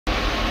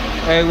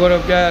Hey, what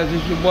up, guys?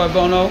 This your boy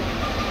Bono.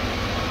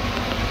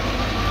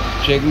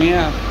 Check me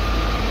out.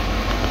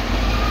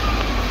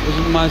 This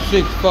is my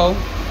 6.4.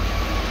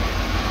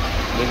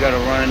 They got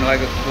it running like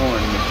a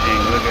sewing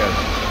machine. Look at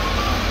it.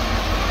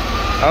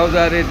 I was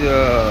out at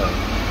the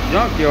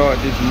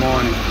junkyard this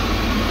morning,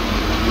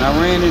 and I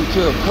ran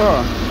into a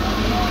car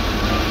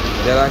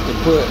that I could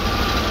put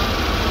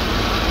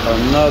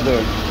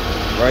another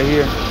right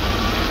here.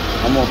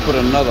 I'm gonna put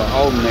another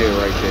alternator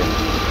right there.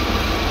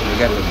 They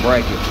got the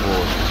bracket for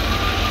it.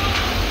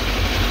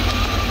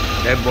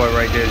 That boy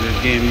right there just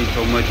gave me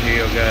so much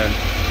hell, guys.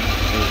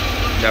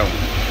 That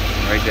one,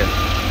 right there.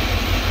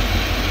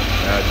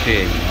 I'll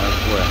tell you, I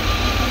swear.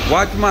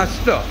 Watch my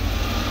stuff.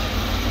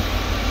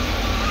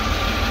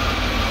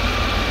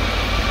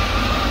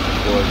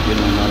 Boy's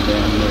getting on my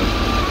damn nerves.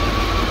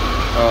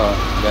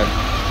 That's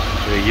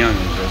the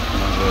youngins, that's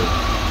my good.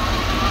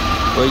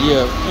 But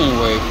yeah,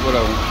 anyway,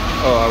 whatever.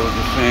 Oh, I was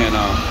just saying,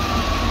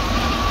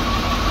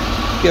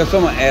 yeah,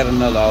 so I'm gonna add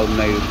another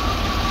alternator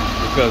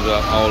because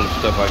of all the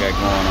stuff I got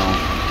going on.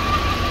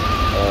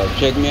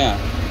 Check me out.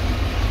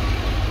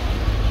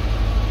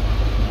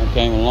 I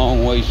came a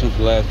long way since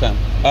the last time.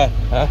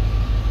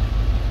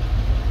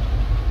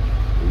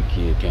 We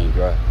kid can't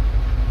drive.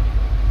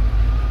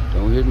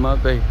 Don't hit my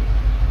baby.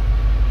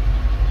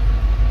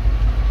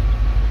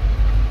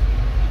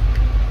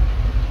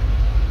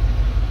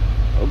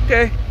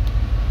 Okay.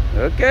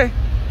 Okay.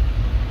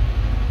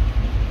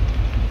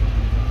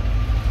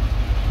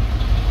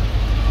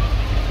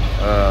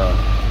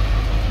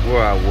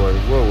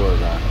 Where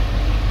was I?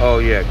 Oh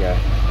yeah, guys.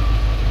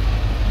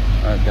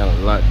 I got a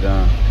lot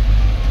done.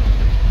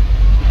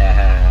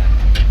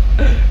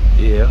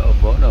 Yeah,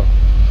 BONO.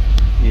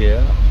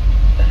 Yeah.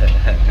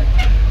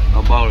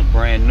 I bought a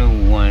brand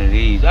new one of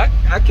these. I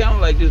kind of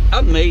like this.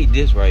 I made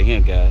this right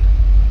here, guys.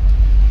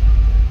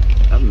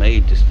 I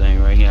made this thing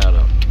right here out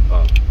of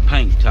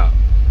paint top.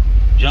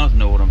 Johnson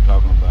know what I'm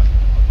talking about.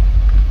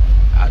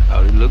 I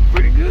thought it looked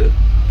pretty good.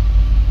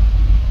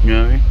 You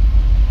know what I mean?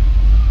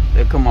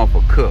 They come off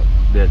a cup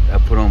that I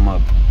put on my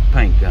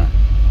paint gun.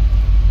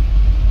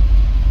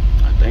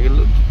 I think it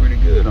looks pretty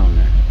good on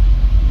there.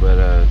 But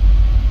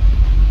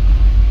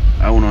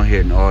I went on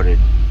ahead and ordered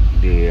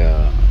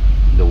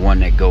the one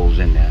that goes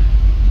in there.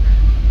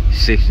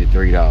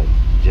 $63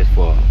 just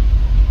for a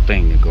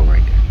thing to go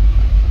right there.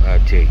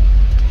 I'll tell you.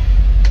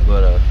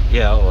 But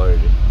yeah, I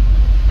ordered it.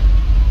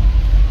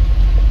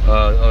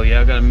 Oh yeah,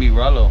 I gotta meet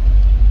Rollo.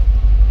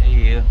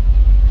 Yeah,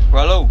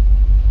 Rollo.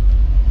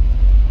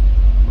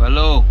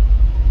 Rollo.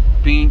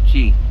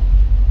 Pinchy.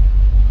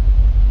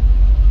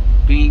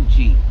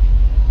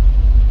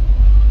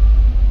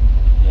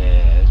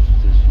 Yeah,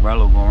 this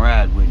Rollo gonna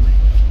ride with me.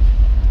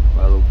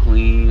 Rollo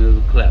clean as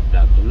a clap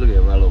doctor. Look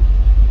at Rollo.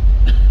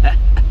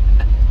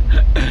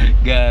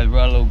 Guys,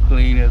 Rollo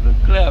clean as a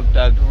clap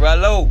doctor.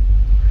 Rollo.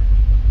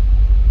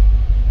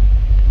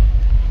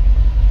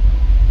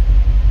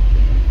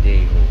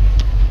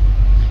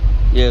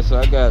 Yeah, so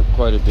I got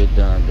quite a bit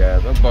done,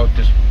 guys. I bought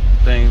this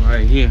thing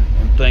right here.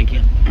 I'm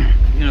thinking,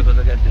 you know, because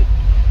I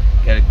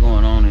got it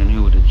going on in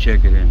here with the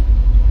checker in.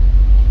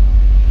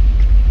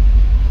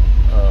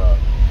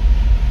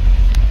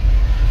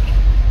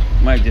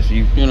 Might just,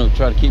 you know,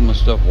 try to keep my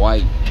stuff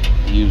white.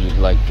 Use it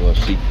like for a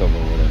seat cover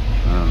or whatever.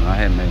 I don't know. I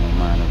hadn't made my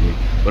mind up yet,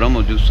 but I'm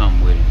gonna do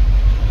something with it.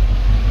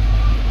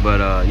 But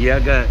yeah, I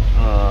got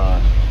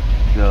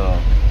the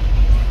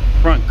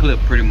front clip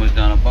pretty much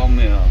done. I bought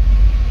me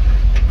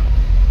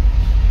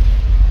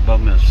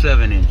a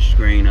 7-inch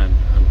screen. I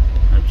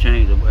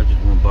changed it. I just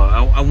want to buy.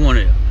 I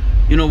wanted,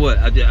 you know what?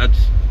 I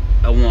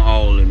want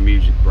all the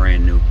music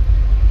brand new,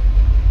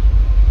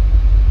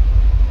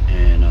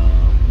 and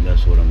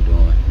that's what I'm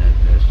doing.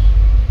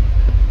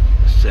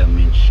 That's a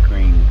 7-inch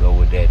screen. Go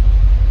with that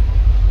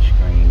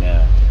screen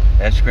there.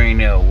 That screen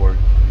there will work.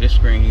 This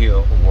screen here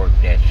will work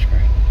that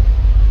screen.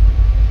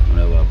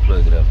 Whenever I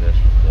plug it up, that's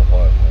the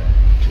hardware.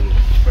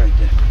 Right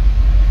there.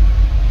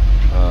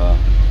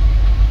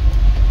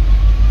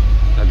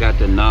 I got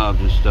the knobs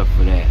and stuff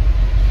for that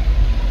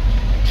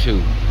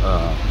too.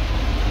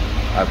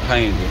 I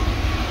painted it.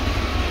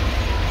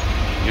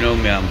 You know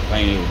me, I'm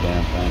painting the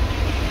damn thing.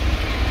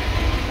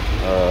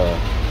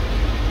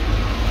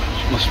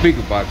 My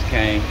speaker box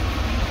came.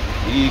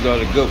 These are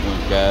the good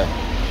ones, guys.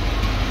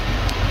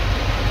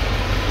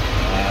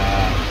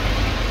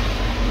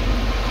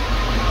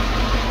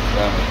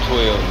 Got my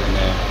 12s in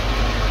there.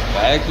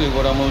 But actually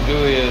what I'm gonna do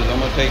is I'm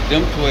gonna take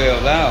them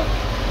 12s out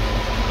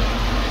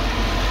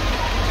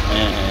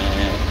and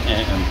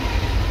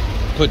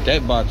put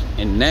that box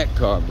in that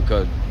car,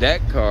 because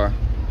that car,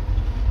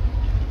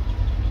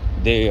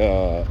 the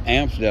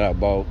amps that I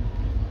bought,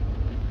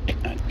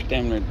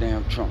 damn that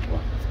damn trunk,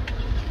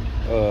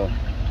 the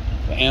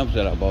amps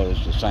that I bought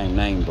is the same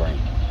name brand,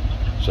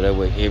 so that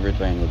way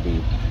everything will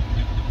be.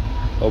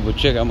 Oh, but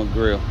check out my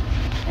grill.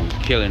 I'm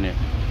killing it.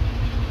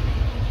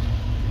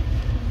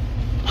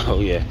 Oh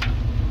yeah.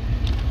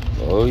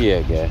 Oh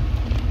yeah, guy.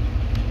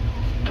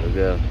 Look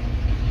out.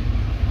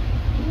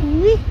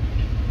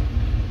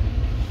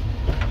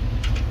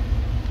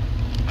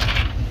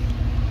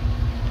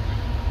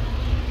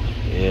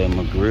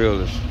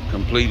 Grill is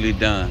completely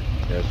done.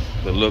 That's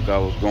the look I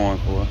was going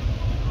for.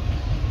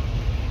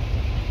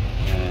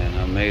 And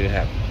I made it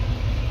happen.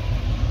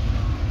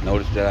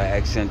 Notice that I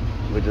accent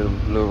with the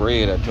little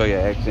red. I tell you,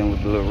 I accent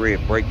with the little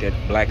red. Break that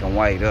black and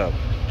white up.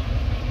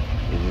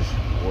 It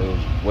was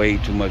way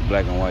too much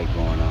black and white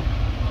going on.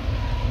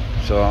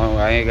 So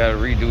I ain't got to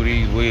redo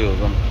these wheels.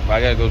 I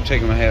got to go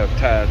take them and have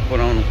tires put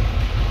on them.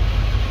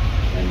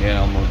 And then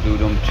I'm going to do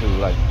them two,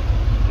 like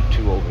the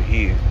two over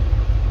here.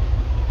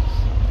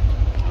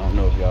 I don't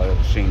know if y'all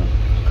ever seen them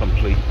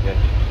complete.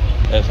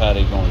 That's how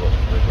they going to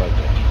look like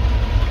that.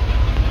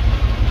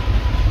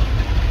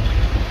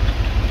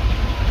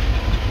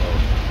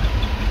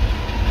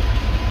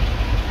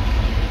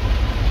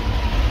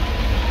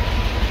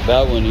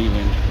 That one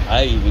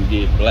I even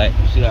did black.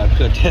 You see how I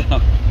cut that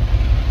off?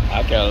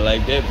 I kind of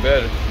like that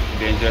better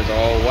than just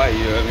all white,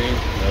 you know what I mean?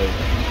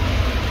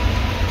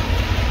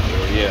 So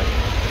yeah.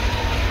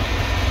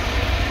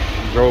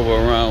 Drove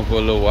around for a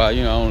little while.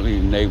 You know, I don't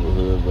leave the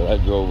neighborhood, but I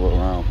drove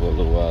around for a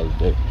little while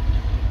today.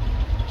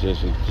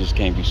 Just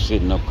can't be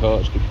sitting up.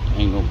 Cars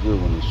ain't no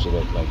good when you sit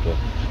up like that.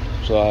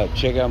 So I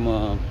check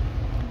out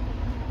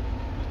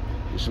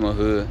this is my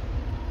hood.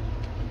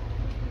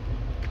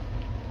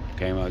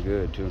 Came out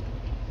good too.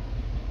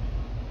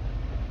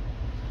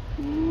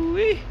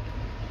 Ooh-wee.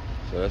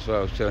 So that's what I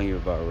was telling you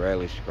about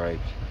rally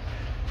stripes.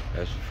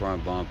 That's the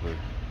front bumper.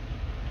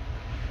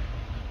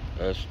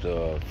 That's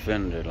the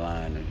fender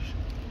liners.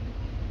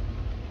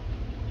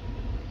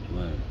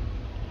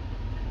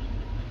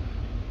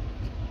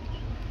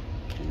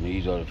 And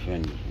these are the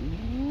fenders.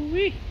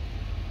 Ooh-wee.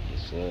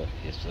 Yes sir,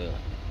 yes sir.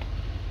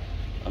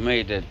 I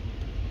made that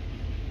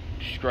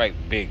stripe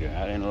bigger.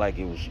 I didn't like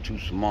it was too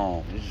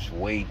small. This is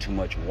way too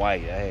much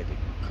white. I had to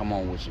come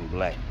on with some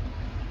black.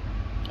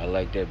 I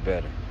like that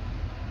better.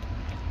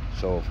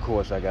 So of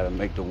course I gotta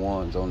make the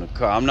ones on the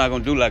car. I'm not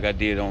gonna do like I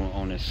did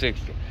on the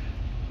 60.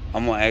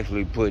 I'm gonna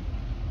actually put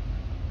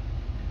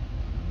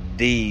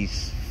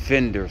these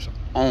fenders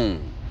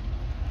on.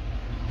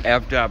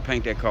 After I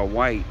paint that car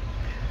white,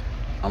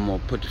 I'm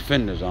gonna put the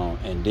fenders on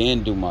and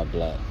then do my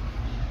black.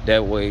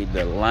 That way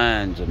the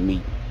lines will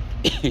meet.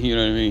 You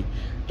know what I mean?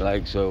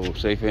 Like, so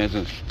say for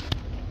instance,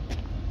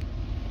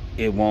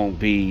 it won't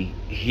be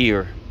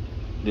here.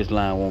 This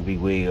line won't be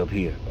way up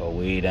here or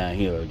way down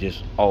here or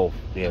just off.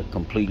 They'll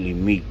completely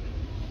meet,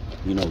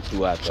 you know,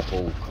 throughout the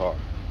whole car.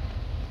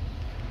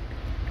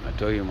 I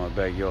tell you, my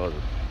backyard is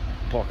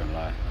a parking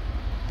lot.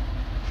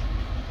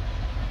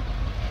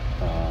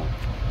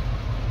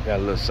 Got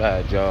a little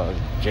side job.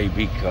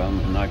 JB come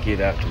and knock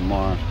it out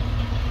tomorrow,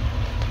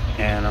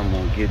 and I'm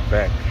gonna get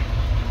back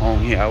on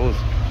here. I was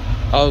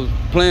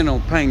planning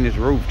on painting this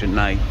roof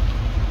tonight,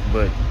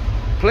 but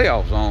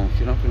playoffs on.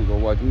 Shit, I'm gonna go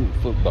watch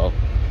football.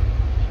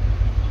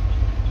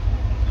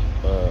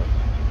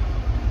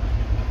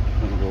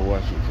 I'm gonna go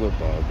watch some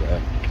football,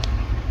 guy.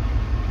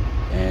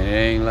 And it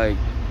ain't like,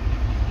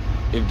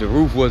 if the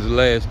roof was the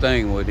last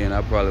thing, well then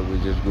I probably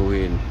would just go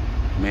ahead and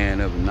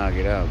man up and knock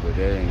it out, but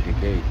that ain't the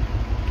case.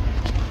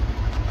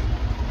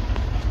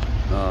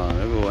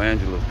 There go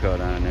Angela's car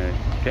down there.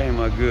 Came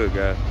out good,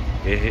 guys.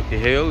 It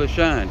held a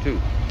shine too.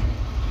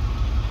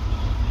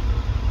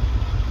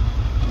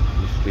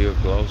 It's still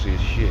glossy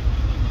as shit.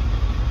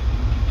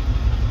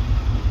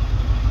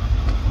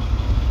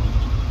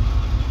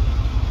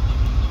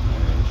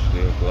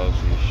 Still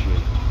glossy as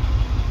shit.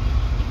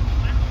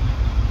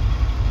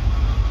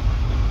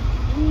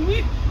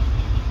 Ooh-wee.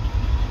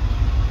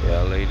 Yeah,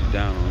 I laid it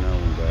down on that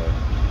one, guys.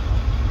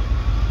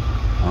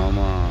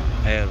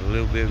 Add a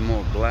little bit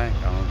more black.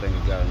 I don't think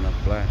it got enough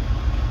black.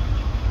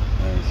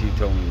 And she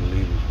told me to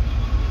leave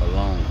it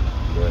alone.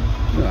 But,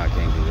 you know, I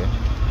can't do that.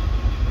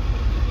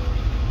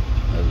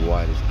 That's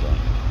white as color.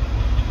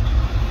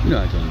 You know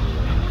I can't do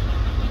that, man.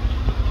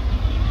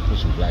 Put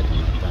some black in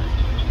that thing.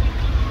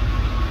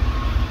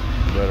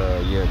 But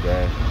yeah,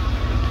 guys,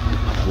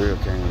 grill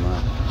came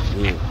out.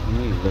 Yeah, let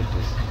me lift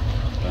this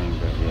thing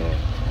back. Yeah.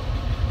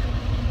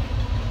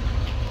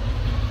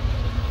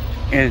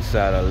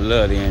 Inside, I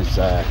love the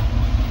inside.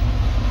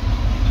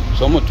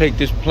 So I'm gonna take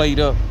this plate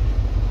up,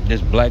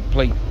 this black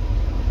plate.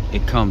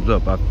 It comes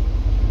up. I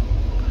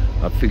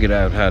figured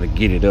out how to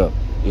get it up.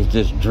 It's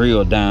just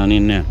drilled down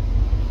in there.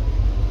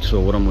 So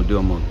what I'm gonna do,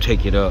 I'm gonna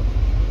take it up.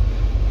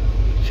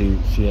 See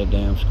that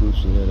damn screw?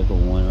 See that? There go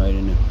one right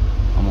in there.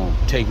 I'm gonna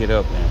take it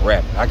up and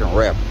wrap it. I can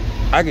wrap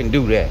it. I can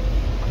do that.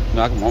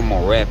 No, I'm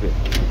gonna wrap it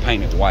and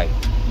paint it white.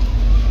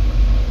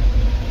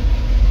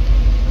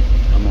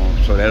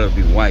 So that'll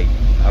be white.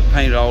 I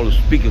painted all the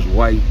speakers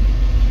white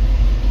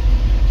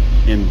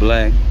and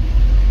black.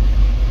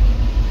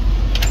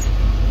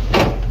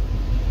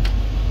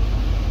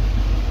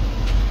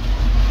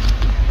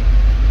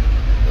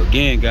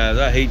 Again, guys,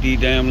 I hate these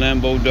damn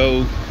Lambo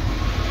doors.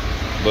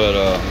 But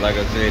like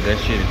I said, that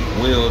shit is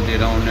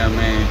welded on there,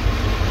 man.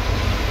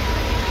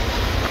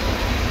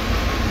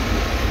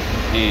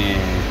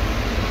 And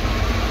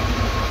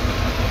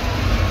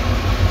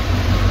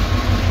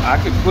I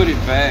could put it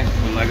back,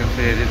 but like I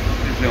said, it's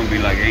gonna be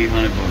like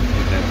 800 bucks to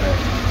put that back.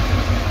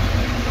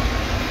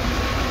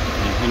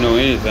 And you know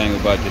anything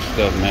about this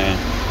stuff, man,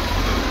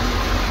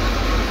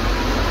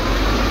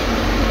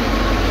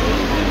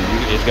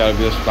 it's gotta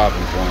be a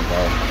stopping point,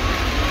 dog.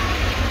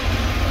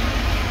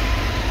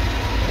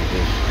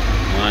 Just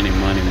money.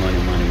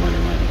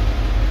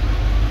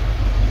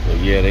 But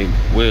yeah, they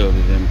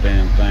welded them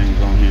damn things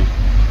on here.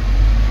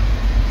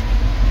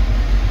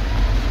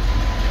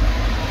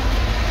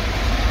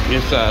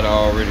 Inside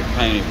already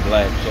painted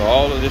black, so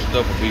all of this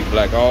stuff will be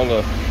black. All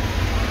of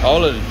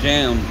the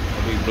jam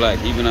will be black,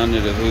 even under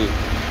the hood,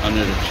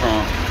 under the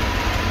trunk,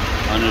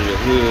 under the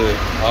hood.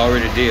 I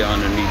already did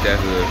underneath that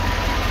hood,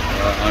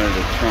 under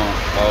the trunk.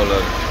 All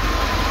of it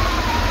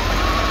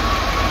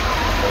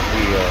will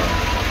be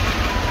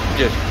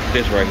just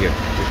this right here,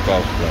 this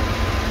false black.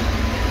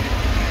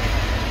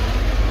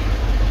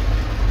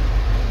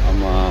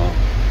 I'm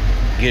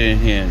getting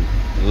here and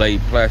lay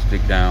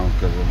plastic down,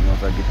 because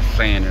once I get the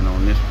sanding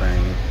on this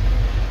thing,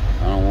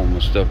 I don't want my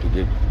stuff to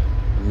get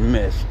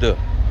messed up.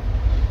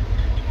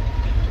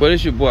 But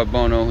it's your boy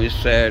Bono. It's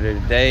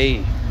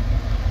Saturday.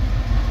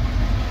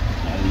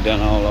 I've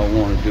done all I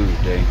want to do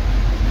today.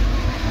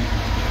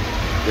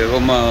 There go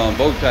my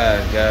bow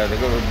ties, guys. They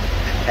go.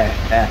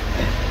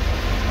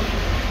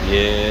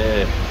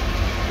 Yeah.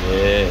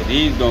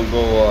 These gonna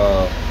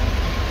go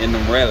in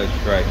them rally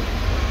stripes.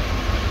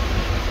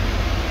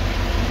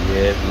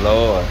 Yes,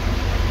 Lord.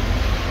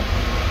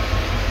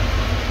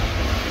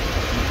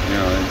 You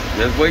know,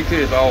 just wait till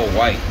it's all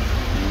white,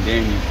 and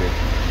then you can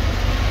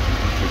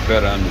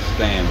better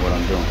understand what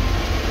I'm doing.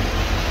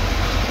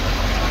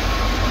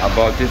 I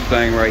bought this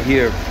thing right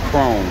here,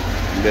 chrome.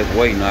 I'm just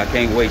waiting. I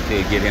can't wait till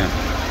it get in.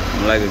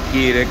 I'm like a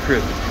kid at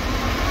Christmas.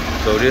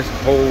 So this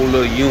whole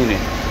little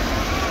unit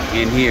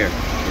in here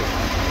is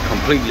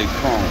completely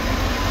chrome.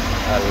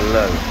 I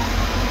love it.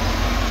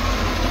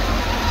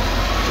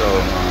 So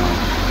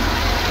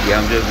yeah,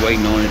 I'm just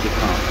waiting on it to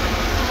come.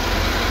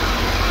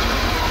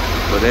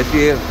 But that's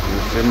it.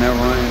 We're sitting there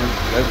running.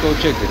 Let's go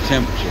check the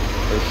temperature.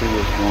 Let's see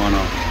what's going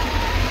on.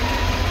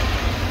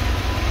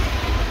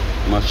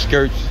 My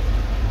skirts,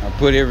 I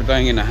put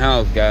everything in the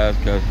house, guys,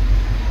 because,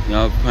 you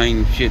know, I'm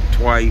painting shit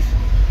twice.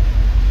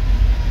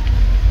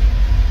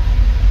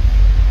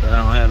 But I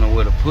don't have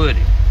nowhere to put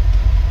it.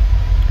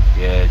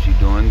 Yeah, she's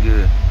doing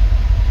good.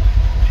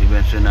 She's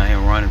been sitting out here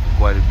running for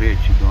quite a bit.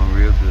 She's doing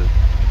real good.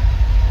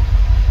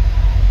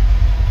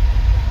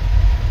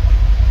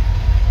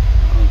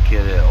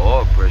 Okay, that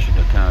oil pressure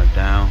to kind of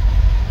down.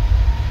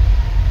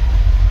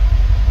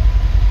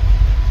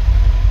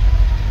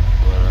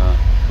 But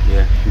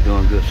yeah, she's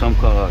doing good. Some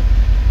cars,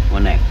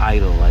 when they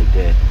idle like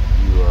that,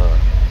 you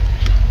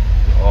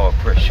the oil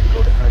pressure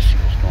go down. Let's see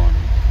what's going on.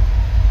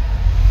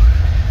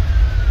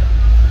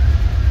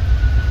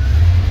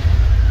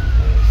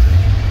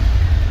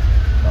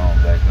 Going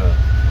back up.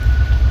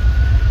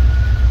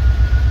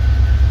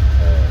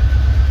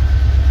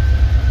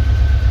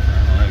 I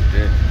don't like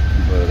that,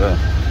 but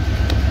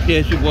yeah,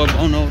 it's your boy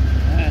Bono,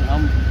 and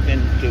I'm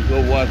going to go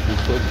watch some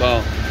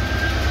football.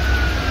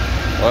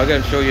 Well, I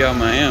got to show you how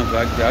my amps.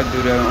 I'll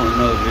do that on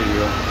another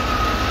video.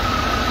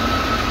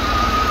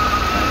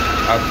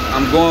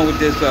 I'm going with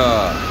this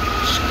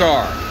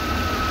Scar,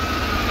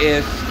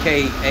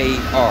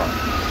 S-K-A-R,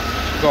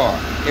 Scar,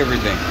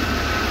 everything.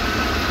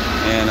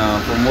 And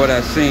from what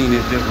I've seen,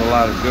 it's just a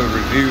lot of good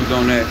reviews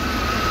on that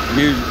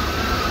music.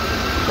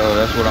 So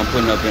that's what I'm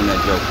putting up in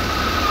that joke.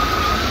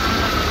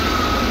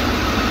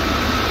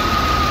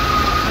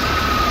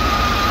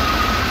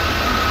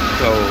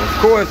 So, of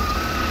course,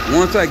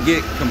 once I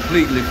get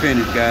completely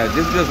finished, guys,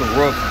 this is just a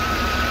rough,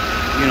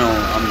 you know,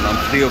 I'm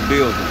still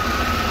building.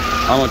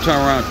 I'm going to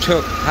turn around,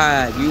 tuck,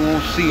 hide. You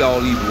won't see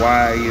all these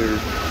wires.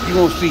 You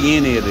won't see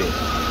any of this.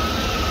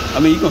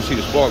 I mean, you're going to see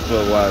the spark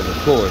plug wires, of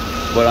course,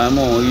 but I'm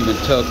going to even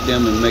tuck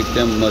them and make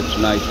them much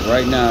nicer.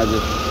 Right now, I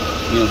just,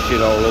 you know,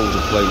 shit all over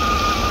the place.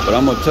 But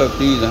I'm going to tuck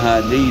these and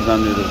hide these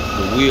under the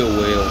wheel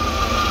well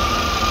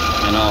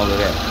and all of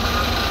that.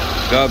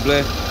 God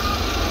bless.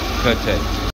 Cut tape.